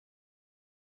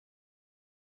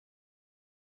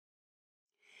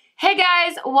Hey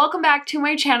guys, welcome back to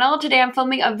my channel. Today I'm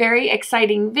filming a very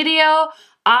exciting video.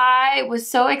 I was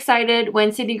so excited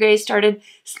when Sydney Grace started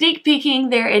sneak peeking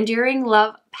their Enduring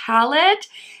Love palette,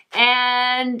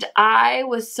 and I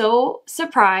was so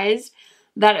surprised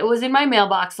that it was in my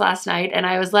mailbox last night, and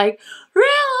I was like, real,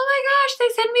 oh my gosh,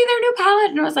 they sent me their new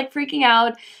palette, and I was like freaking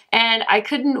out, and I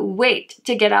couldn't wait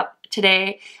to get up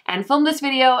today and film this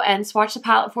video and swatch the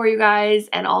palette for you guys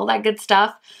and all that good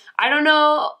stuff. I don't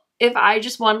know if I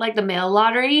just won like the mail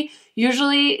lottery.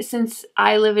 Usually, since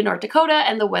I live in North Dakota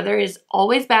and the weather is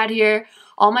always bad here,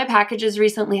 all my packages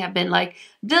recently have been like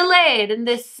delayed and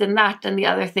this and that and the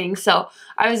other thing. So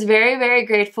I was very, very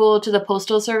grateful to the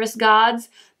postal service gods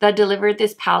that delivered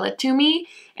this palette to me.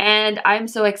 And I'm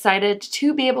so excited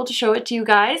to be able to show it to you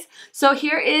guys. So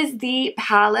here is the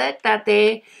palette that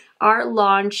they are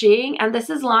launching. And this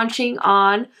is launching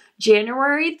on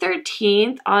January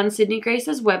 13th on Sydney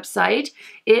Grace's website.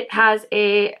 It has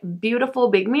a beautiful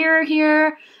big mirror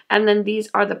here, and then these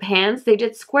are the pans. They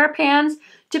did square pans.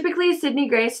 Typically, Sydney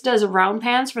Grace does round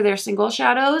pans for their single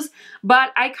shadows,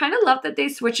 but I kind of love that they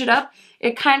switch it up.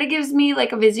 It kind of gives me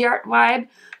like a Viseart vibe.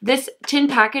 This tin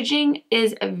packaging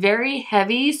is very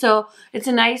heavy, so it's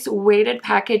a nice weighted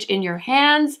package in your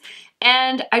hands,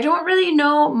 and I don't really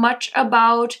know much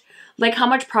about like how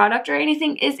much product or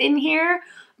anything is in here,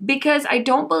 because I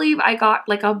don't believe I got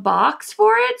like a box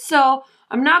for it, so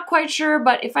I'm not quite sure.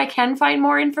 But if I can find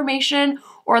more information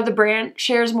or the brand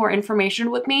shares more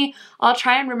information with me, I'll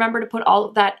try and remember to put all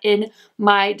of that in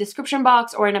my description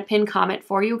box or in a pinned comment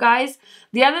for you guys.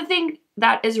 The other thing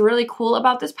that is really cool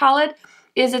about this palette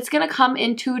is it's going to come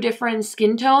in two different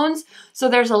skin tones. So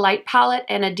there's a light palette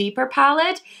and a deeper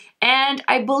palette. And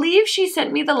I believe she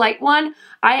sent me the light one.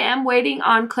 I am waiting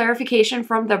on clarification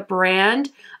from the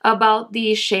brand about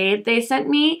the shade they sent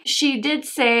me. She did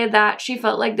say that she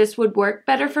felt like this would work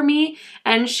better for me,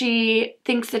 and she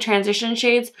thinks the transition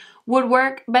shades would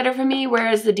work better for me,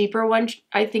 whereas the deeper one,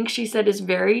 I think she said, is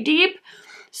very deep.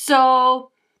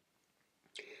 So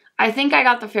I think I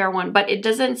got the fair one, but it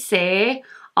doesn't say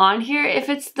on here if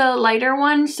it's the lighter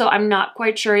one, so I'm not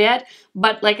quite sure yet.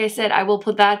 But like I said, I will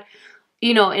put that,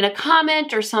 you know, in a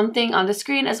comment or something on the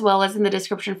screen, as well as in the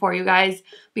description for you guys,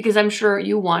 because I'm sure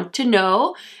you want to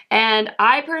know. And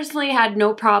I personally had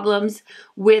no problems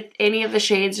with any of the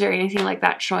shades or anything like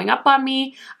that showing up on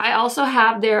me. I also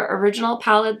have their original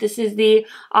palette. This is the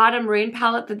Autumn Rain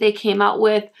palette that they came out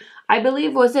with, I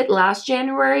believe, was it last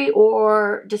January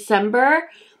or December?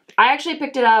 I actually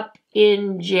picked it up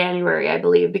in January, I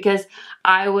believe, because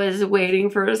I was waiting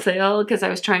for a sale because I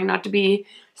was trying not to be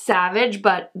savage.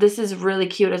 But this is really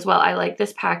cute as well. I like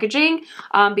this packaging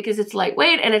because it's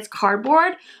lightweight and it's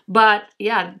cardboard. But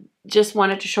yeah, just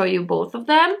wanted to show you both of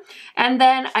them. And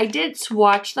then I did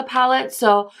swatch the palette,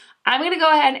 so I'm going to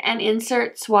go ahead and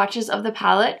insert swatches of the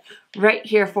palette right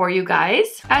here for you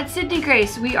guys. At Sydney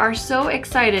Grace, we are so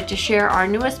excited to share our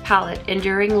newest palette,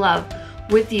 Enduring Love,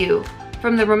 with you.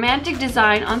 From the romantic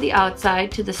design on the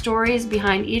outside to the stories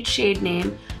behind each shade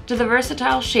name to the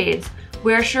versatile shades,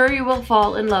 we are sure you will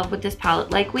fall in love with this palette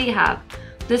like we have.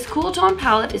 This cool tone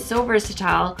palette is so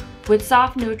versatile, with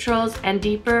soft neutrals and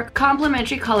deeper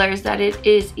complementary colors, that it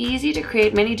is easy to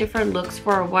create many different looks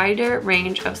for a wider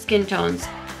range of skin tones.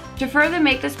 To further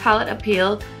make this palette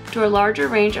appeal to a larger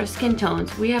range of skin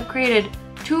tones, we have created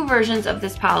two versions of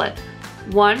this palette,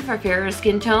 one for fairer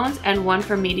skin tones and one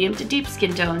for medium to deep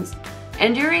skin tones.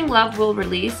 Enduring Love will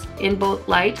release in both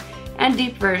light and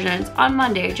deep versions on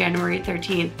Monday, January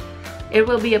 13th. It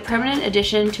will be a permanent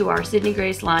addition to our Sydney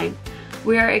Grace line.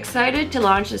 We are excited to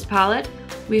launch this palette.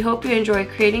 We hope you enjoy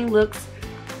creating looks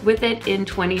with it in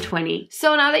 2020.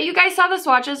 So now that you guys saw the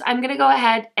swatches, I'm gonna go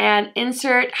ahead and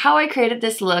insert how I created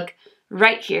this look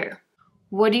right here.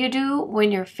 What do you do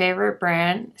when your favorite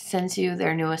brand sends you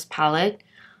their newest palette?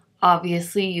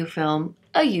 Obviously, you film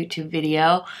a YouTube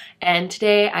video, and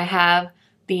today I have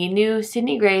the new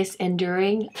Sydney Grace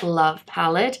Enduring Love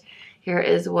palette. Here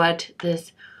is what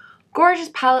this gorgeous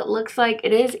palette looks like.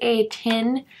 It is a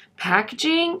tin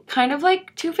packaging, kind of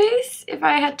like Too Faced if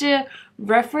I had to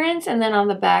reference, and then on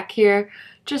the back here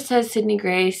just says Sydney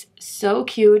Grace. So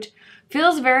cute.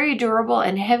 Feels very durable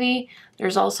and heavy.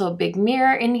 There's also a big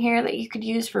mirror in here that you could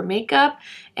use for makeup,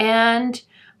 and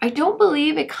I don't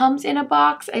believe it comes in a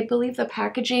box. I believe the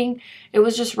packaging, it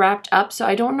was just wrapped up, so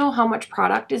I don't know how much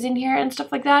product is in here and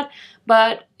stuff like that,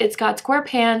 but it's got square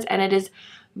pans and it is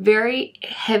very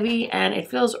heavy and it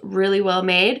feels really well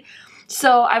made.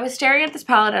 So I was staring at this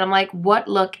palette and I'm like, what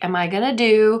look am I gonna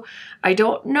do? I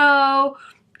don't know,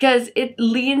 because it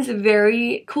leans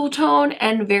very cool tone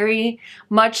and very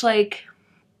much like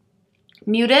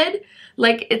muted.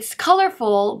 Like, it's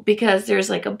colorful because there's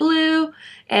like a blue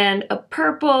and a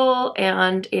purple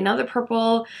and another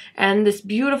purple and this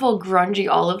beautiful grungy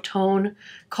olive tone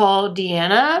called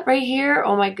Deanna right here.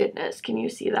 Oh my goodness, can you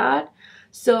see that?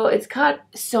 So it's got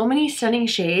so many stunning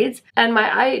shades, and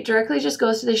my eye directly just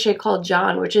goes to the shade called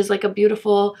John, which is like a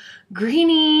beautiful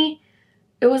greeny.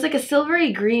 It was like a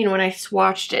silvery green when I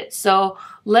swatched it. So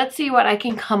let's see what I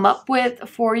can come up with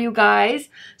for you guys.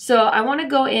 So I want to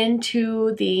go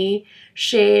into the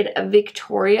shade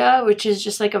Victoria, which is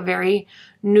just like a very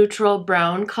neutral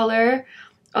brown color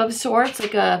of sorts,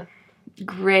 like a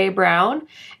gray brown.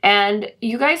 And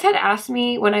you guys had asked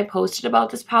me when I posted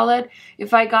about this palette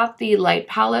if I got the light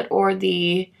palette or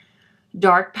the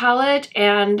dark palette,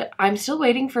 and I'm still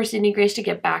waiting for Sydney Grace to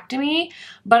get back to me,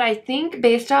 but I think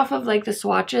based off of like the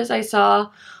swatches I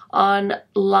saw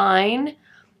online,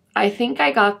 I think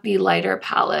I got the lighter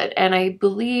palette, and I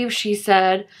believe she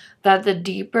said that the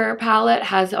deeper palette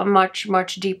has a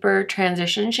much deeper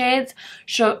transition shades,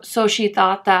 so she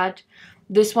thought that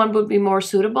this one would be more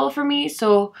suitable for me.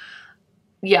 So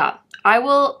yeah, I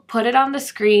will put it on the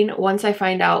screen once I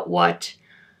find out what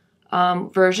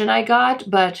version I got.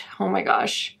 But oh my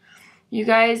gosh, you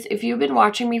guys, if you've been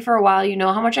watching me for a while, you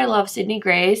know how much I love Sydney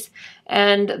Grace,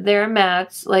 and their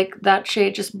mattes, like that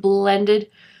shade just blended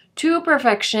to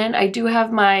perfection. I do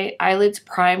have my eyelids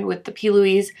primed with the P.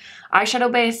 Louise eyeshadow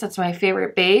base. That's my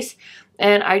favorite base,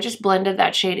 and I just blended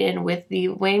that shade in with the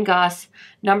Wayne Goss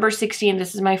number 16.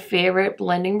 This is my favorite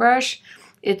blending brush.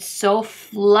 It's so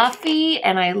fluffy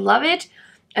and I love it,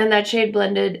 and that shade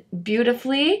blended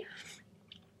beautifully,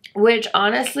 which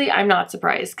honestly I'm not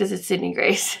surprised because it's Sydney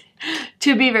Grace,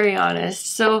 to be very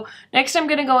honest. So next I'm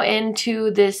going to go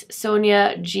into this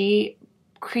Sonia G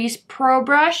Crease Pro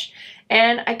brush,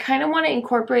 and I kind of want to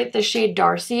incorporate the shade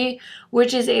Darcy,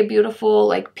 which is a beautiful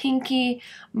like pinky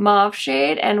mauve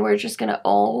shade, and we're just going to,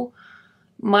 oh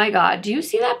my god, do you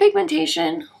see that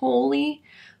pigmentation? Holy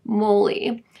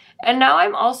moly. And now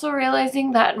I'm also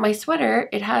realizing that my sweater,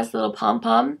 it has little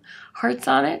pom-pom hearts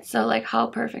on it, so like how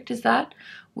perfect is that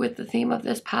with the theme of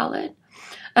this palette?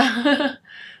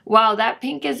 Wow, that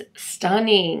pink is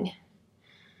stunning.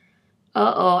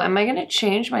 Uh-oh, am I gonna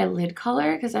change my lid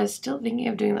color? Because I was still thinking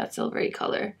of doing that silvery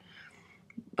color.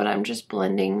 But I'm just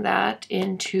blending that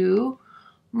into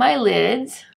my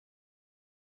lids.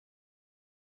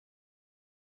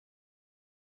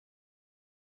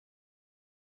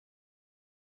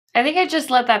 I think I just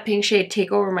let that pink shade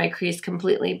take over my crease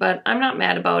completely, but I'm not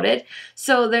mad about it.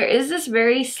 So there is this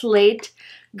very slate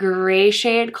gray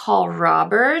shade called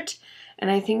Robert,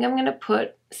 and I think I'm gonna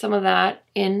put some of that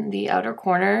in the outer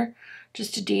corner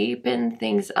just to deepen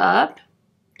things up.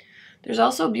 There's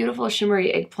also a beautiful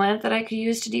shimmery eggplant that I could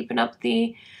use to deepen up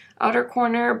the outer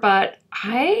corner, but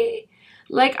I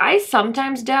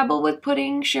sometimes dabble with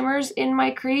putting shimmers in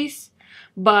my crease,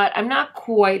 but I'm not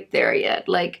quite there yet.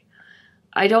 Like,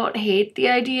 I don't hate the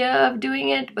idea of doing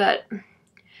it, but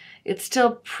it's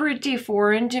still pretty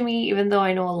foreign to me, even though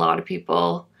I know a lot of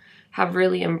people have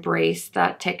really embraced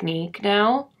that technique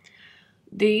now.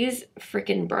 These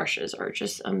freaking brushes are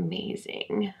just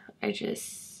amazing. I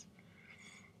just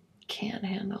can't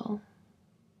handle.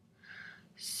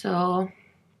 So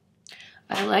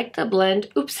I like the blend.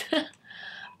 Oops.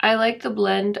 I like the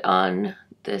blend on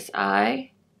this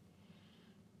eye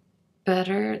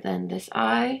better than this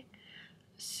eye.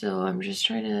 So I'm just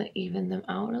trying to even them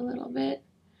out a little bit.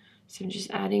 So I'm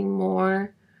just adding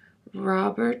more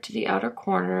Robert to the outer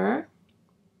corner.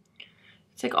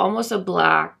 It's like almost a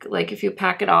black. Like if you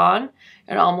pack it on,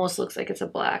 it almost looks like it's a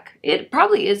black. It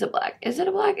probably is a black. Is it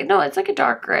a black? No, it's like a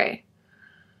dark gray.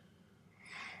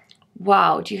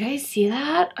 Wow, do you guys see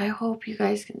that? I hope you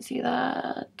guys can see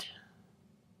that.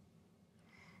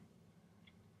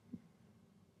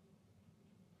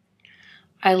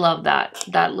 I love that.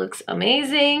 That looks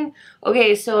amazing.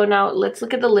 Okay, so now let's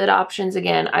look at the lid options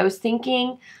again. I was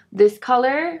thinking this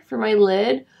color for my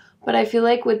lid, but I feel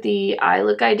like with the eye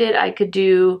look I did, I could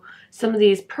do some of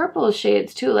these purple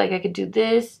shades too. Like I could do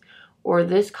this or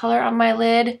this color on my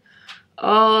lid.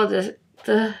 Oh,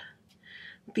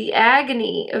 the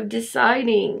agony of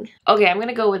deciding. Okay, I'm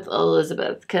gonna go with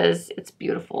Elizabeth because it's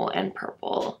beautiful and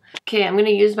purple. Okay, I'm gonna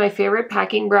use my favorite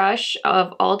packing brush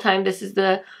of all time. This is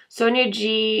the Sonia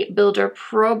G Builder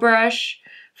Pro Brush.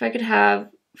 If I could have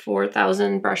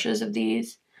 4,000 brushes of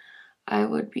these, I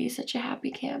would be such a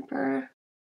happy camper.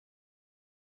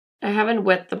 I haven't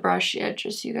wet the brush yet,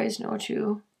 just so you guys know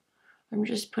too. I'm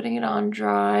just putting it on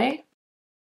dry.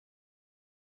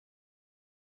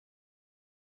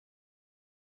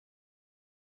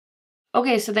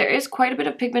 Okay, so there is quite a bit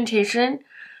of pigmentation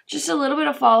just a little bit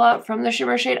of fallout from the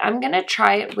shimmer shade. I'm going to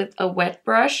try it with a wet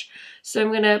brush. So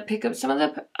I'm going to pick up some of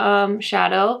the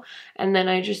shadow, and then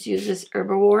I just use this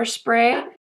Herbivore spray.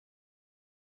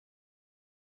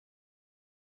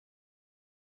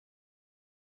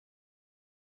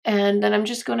 And then I'm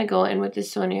just going to go in with the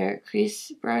Sonia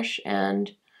crease brush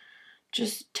and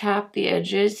just tap the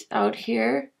edges out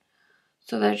here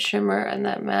so that shimmer and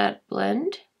that matte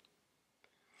blend.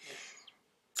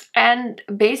 And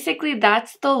basically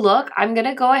that's the look. I'm going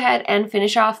to go ahead and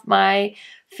finish off my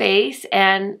face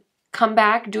and come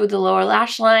back, do the lower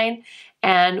lash line,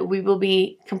 and we will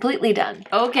be completely done.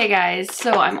 Okay guys,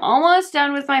 so I'm almost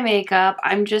done with my makeup.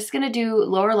 I'm just going to do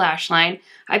lower lash line.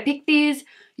 I picked these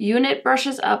unit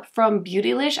brushes up from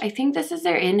Beautylish. I think this is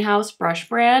their in-house brush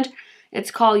brand.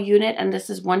 It's called Unit, and this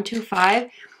is 125.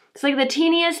 It's like the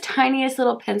teeniest, tiniest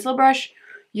little pencil brush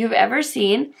you've ever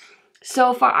seen.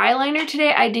 So for eyeliner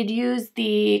today, I did use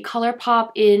the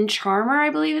ColourPop in Charmer, I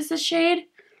believe is the shade.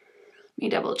 Let me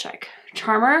double check.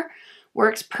 Charmer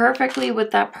works perfectly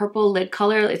with that purple lid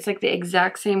color. It's like the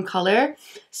exact same color.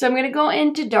 So I'm going to go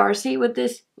into Darcy with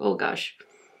this, oh gosh,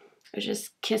 I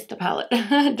just kissed the palette.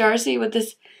 Darcy with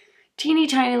this teeny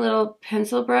tiny little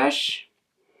pencil brush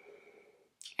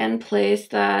and place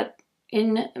that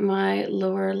in my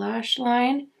lower lash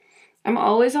line. I'm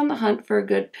always on the hunt for a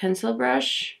good pencil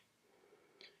brush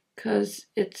because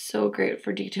it's so great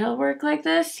for detail work like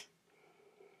this.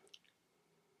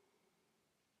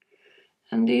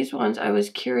 And these ones I was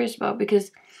curious about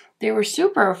because they were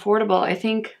super affordable. I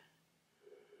think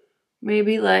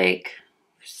maybe like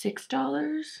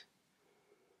 $6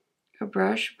 a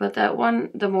brush. But that one,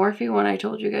 the Morphe one I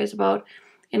told you guys about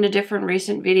in a different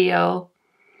recent video,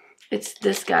 it's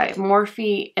this guy,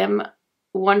 Morphe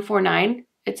M149.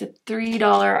 It's a $3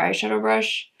 eyeshadow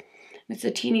brush. It's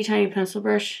a teeny tiny pencil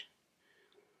brush.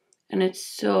 And it's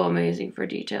so amazing for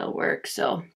detail work.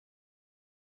 So,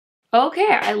 okay,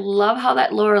 I love how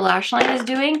that lower lash line is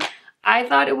doing. I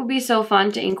thought it would be so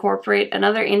fun to incorporate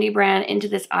another indie brand into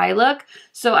this eye look.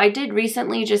 So I did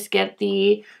recently just get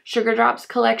the Sugar Drops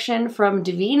collection from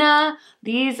Divina.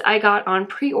 These I got on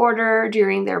pre-order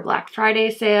during their Black Friday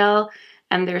sale,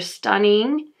 and they're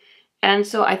stunning. And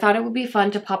so I thought it would be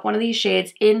fun to pop one of these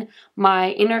shades in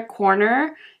my inner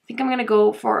corner. I think I'm going to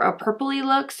go for a purpley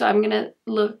look. So I'm going to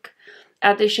look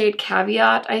at the shade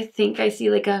Caveat. I think I see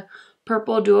like a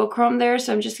purple duochrome there.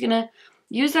 So I'm just going to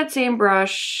use that same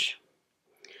brush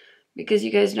because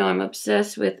you guys know I'm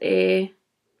obsessed with a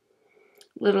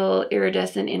little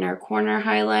iridescent inner corner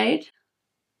highlight.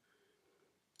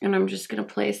 And I'm just going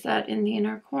to place that in the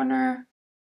inner corner.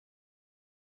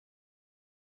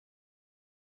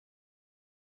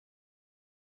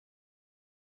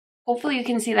 Hopefully you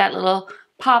can see that little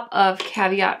pop of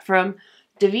Caveat from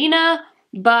Divina.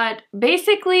 But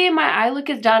basically my eye look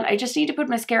is done. I just need to put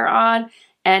mascara on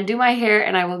and do my hair,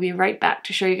 and I will be right back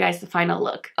to show you guys the final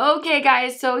look. Okay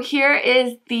guys, so here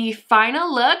is the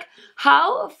final look.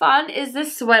 How fun is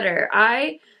this sweater?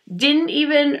 I didn't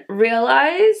even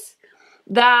realize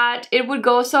that it would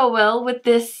go so well with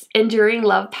this Enduring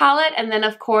Love palette. And then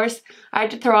of course I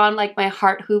had to throw on like my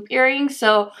heart hoop earrings.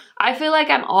 So I feel like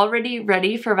I'm already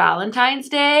ready for Valentine's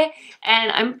Day,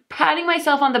 and I'm patting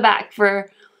myself on the back for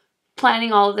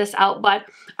planning all of this out. But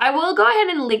I will go ahead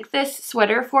and link this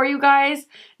sweater for you guys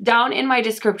down in my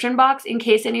description box in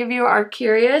case any of you are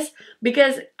curious,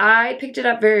 because I picked it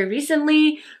up very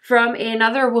recently from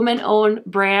another woman-owned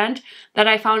brand that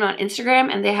I found on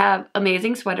Instagram, and they have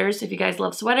amazing sweaters. So if you guys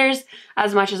love sweaters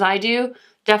as much as I do,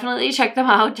 definitely check them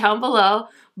out down below.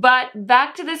 But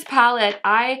back to this palette,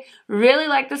 I really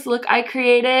like this look I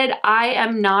created. I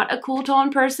am not a cool tone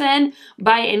person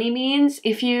by any means.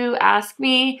 If you ask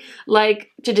me like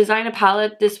to design a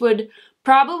palette, this would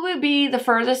probably be the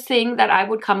furthest thing that I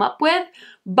would come up with.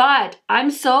 But I'm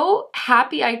so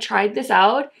happy I tried this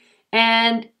out,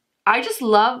 and I just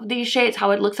love these shades,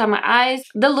 how it looks on my eyes.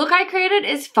 The look I created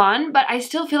is fun, but I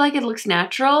still feel like it looks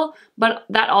natural. But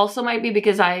that also might be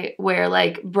because I wear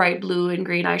like bright blue and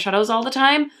green eyeshadows all the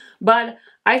time. But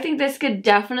I think this could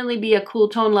definitely be a cool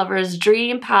tone lover's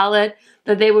dream palette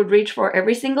that they would reach for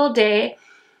every single day.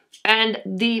 And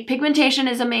the pigmentation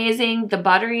is amazing. The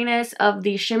butteriness of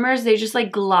the shimmers, they just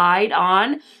like glide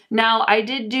on. Now, I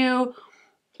did do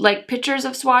like pictures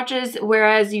of swatches,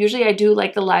 whereas usually I do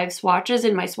like the live swatches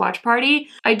in my swatch party.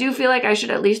 I do feel like I should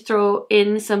at least throw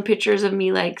in some pictures of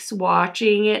me like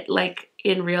swatching it like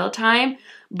in real time.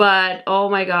 But oh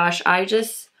my gosh, I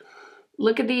just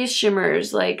look at these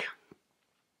shimmers, like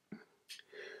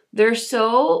they're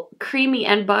so creamy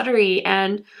and buttery.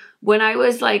 And when I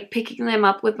was like picking them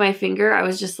up with my finger, I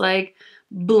was just like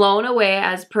blown away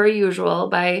as per usual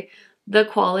by the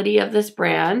quality of this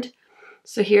brand.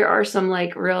 So here are some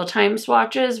like real-time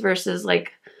swatches versus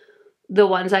like the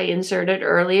ones I inserted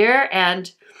earlier.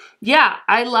 And yeah,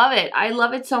 I love it. I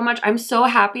love it so much. I'm so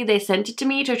happy they sent it to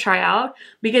me to try out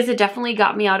because it definitely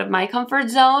got me out of my comfort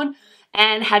zone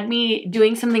and had me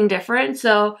doing something different.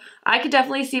 So I could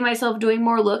definitely see myself doing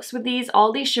more looks with these.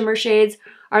 All these shimmer shades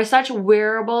are such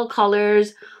wearable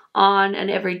colors on an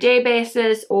everyday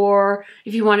basis, or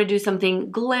if you want to do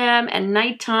something glam and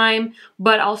nighttime,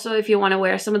 but also if you want to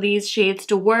wear some of these shades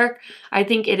to work, I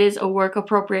think it is a work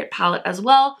appropriate palette as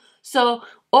well. So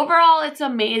overall, it's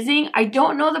amazing. I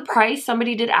don't know the price.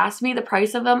 Somebody did ask me the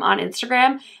price of them on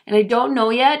Instagram, and I don't know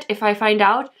yet. If I find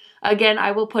out, again,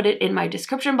 I will put it in my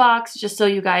description box just so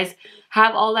you guys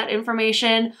have all that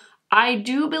information. I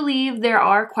do believe there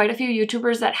are quite a few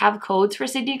YouTubers that have codes for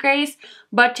Sydney Grace,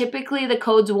 but typically the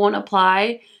codes won't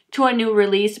apply to a new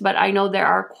release. But I know there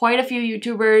are quite a few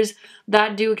YouTubers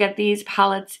that do get these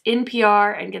palettes in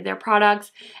PR and get their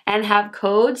products and have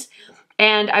codes.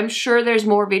 And I'm sure there's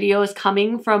more videos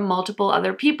coming from multiple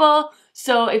other people.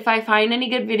 So if I find any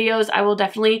good videos, I will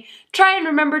definitely try and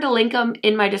remember to link them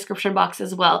in my description box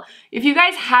as well. If you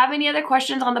guys have any other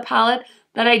questions on the palette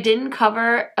that I didn't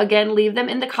cover, again, leave them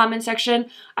in the comment section.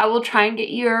 I will try and get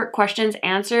your questions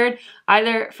answered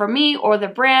either for me or the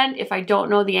brand if I don't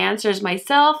know the answers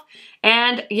myself.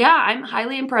 And yeah, I'm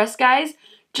highly impressed, guys.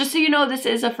 Just so you know, this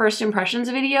is a first impressions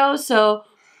video. So,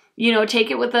 you know,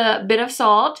 take it with a bit of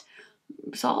salt.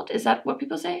 Salt, is that what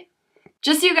people say?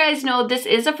 Just so you guys know, this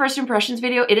is a first impressions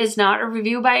video. It is not a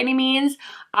review by any means.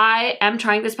 I am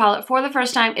trying this palette for the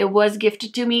first time. It was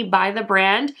gifted to me by the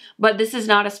brand, but this is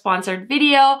not a sponsored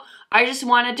video. I just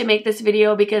wanted to make this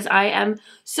video because I am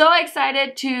so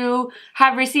excited to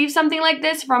have received something like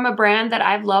this from a brand that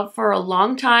I've loved for a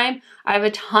long time. I have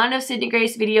a ton of Sydney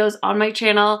Grace videos on my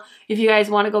channel if you guys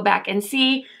want to go back and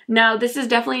see. Now, this is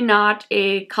definitely not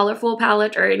a colorful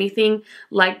palette or anything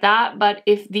like that, but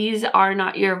if these are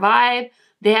not your vibe,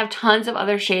 they have tons of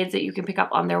other shades that you can pick up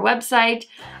on their website.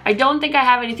 I don't think I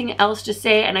have anything else to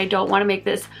say, and I don't want to make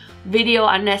this video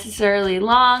unnecessarily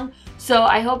long. So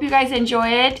I hope you guys enjoy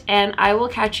it, and I will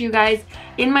catch you guys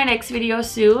in my next video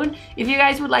soon. If you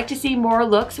guys would like to see more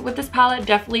looks with this palette,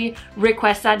 definitely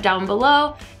request that down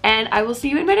below, and I will see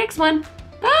you in my next one.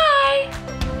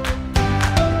 Bye!